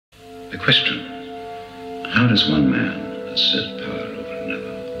The question, how does one man assert power over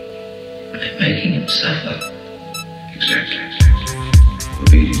another? By making him suffer. Exactly.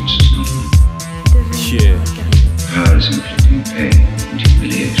 Obedience is not enough. Yeah. Power is inflicting pain and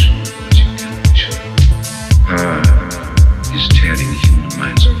humiliation on what you cannot be sure. Power is tearing human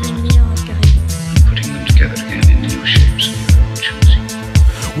minds apart and putting them together again in new shapes of your own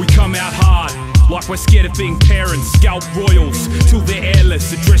choosing. We come out hard, like we're scared of being parents. Scalp royals, till they're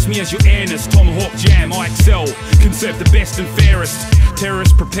airless. Address me as your airness. Tomahawk jam, I excel. Conserve the best and fairest.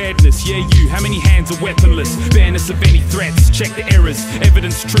 Terrorist preparedness, yeah you. How many hands are weaponless? Bareness of any threats. Check the errors.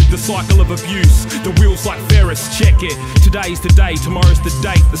 Evidence, truth, the cycle of abuse. The wheels like Ferris, check it. Today's the day, tomorrow's the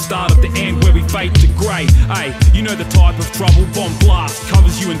date. The start of the end where we fade to grey. Ay, you know the type of trouble. Bomb blast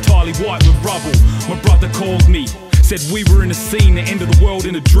covers you entirely white with rubble. My brother called me. Said we were in a scene, the end of the world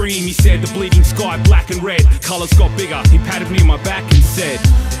in a dream. He said the bleeding sky, black and red. Colours got bigger, he patted me on my back and said,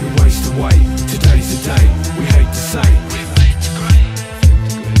 we waste away, today's the day, we hate to say. We fade to grey.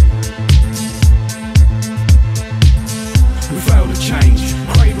 We fail to change,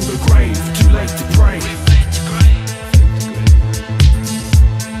 cradle to grave, too late to pray. We fade to grey.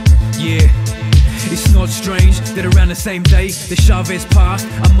 Yeah. It's not strange that around the same day the Chavez passed,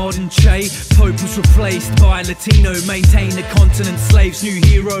 a modern Che Pope was replaced by a Latino, maintain the continent slave's new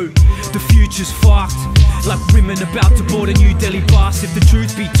hero. The future's fucked, like women about to board a New Delhi bus. If the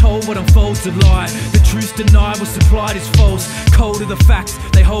truth be told, what unfolds a lie. The truth denied, what's supplied is false. Cold are the facts,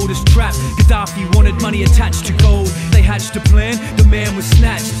 they hold us trapped. Gaddafi wanted money attached to gold. They hatched a plan, the man was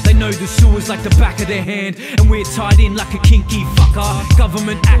snatched. They know the sewer's like the back of their hand, and we're tied in like a kinky fucker.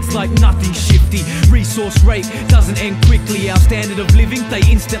 Government acts like nothing shifty. Resource rate doesn't end quickly. Our standard of living, they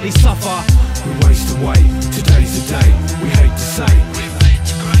instantly suffer. We waste away, today's the day, we hate to say. We fade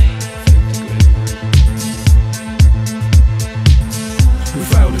to grey. We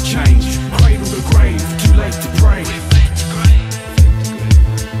fail to change, cradle to grave, too late to pray. We fade to grey.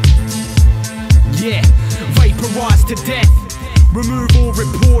 yeah, vaporized to death. Remove all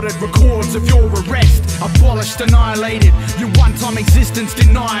reported records of your arrest. Abolished, annihilated. Your one-time existence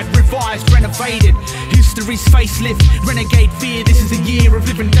denied. Revised, renovated. History's facelift. Renegade fear. This is a year of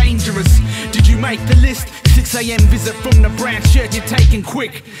living dangerous. Did you make the list? 6 AM visit from the branch church. You're taking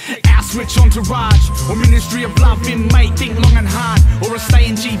quick. Our switch entourage. Or ministry of love inmate. Think long and hard. Or a stay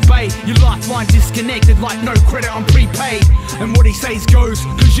in G-Bay. Your lifeline disconnected like no credit on prepaid. And what he says goes.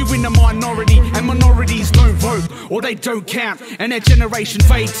 Cause you're in the minority. And minorities don't vote. Or they don't count. And their generation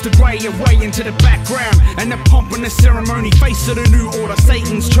fades to grey away into the background. And the pomp and the ceremony, face of the new order,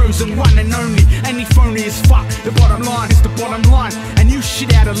 Satan's chosen one and only. And he phony as fuck, the bottom line is the bottom line. And you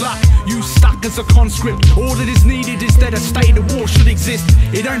shit out of luck, you stuck as a conscript. All that is needed is that a state of war should exist.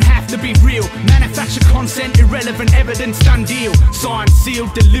 It don't have to be real, manufacture consent, irrelevant evidence, done deal. Signed,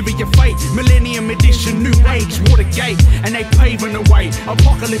 sealed, deliver your fate. Millennium edition, new age, Watergate. And they paving the way,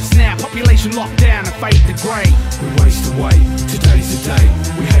 apocalypse now, population locked down and fade to grey. We waste away, today's the day,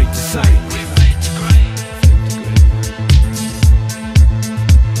 we hate to say. We fade to grey.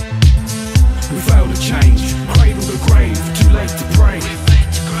 We fail to change, cradle to grave, too late to pray. We fade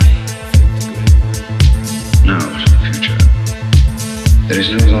to grey. Now to the future. There is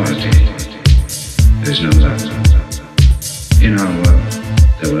no loyalty. There is no love. In our world,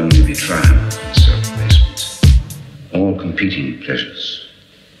 there will only be triumph and self-abasement. All competing pleasures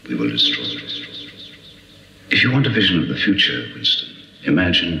we will destroy. If you want a vision of the future, Winston,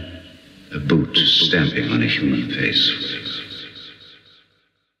 imagine a boot stamping on a human face